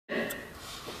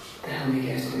hell are you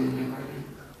guys doing in my apartment?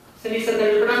 Cindy said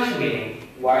there's a production meeting.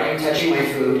 Why are you touching my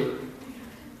food?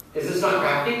 Is this not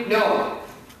crafty? No!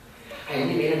 I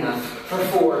only made enough for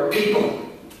 4 people.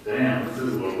 Damn, this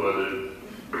is low budget.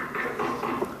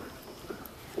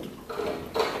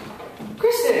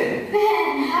 Kristen!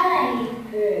 Ben, hi.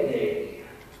 Hey.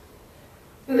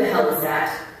 Who the hell is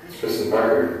that? It's Kristen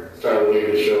Parker. Started to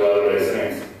leave the show out of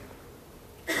Saints.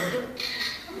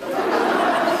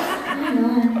 Hang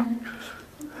on.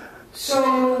 So,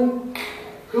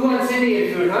 who wants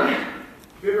Indian food, huh? Have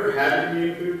you ever had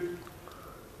Indian food?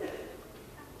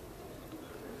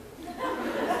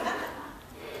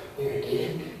 You're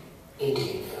eating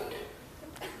Indian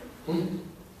food.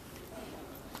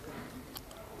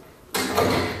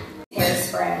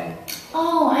 Hairspray.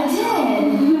 Oh, I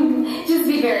did. Just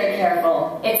be very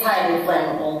careful. It's highly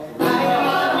flammable.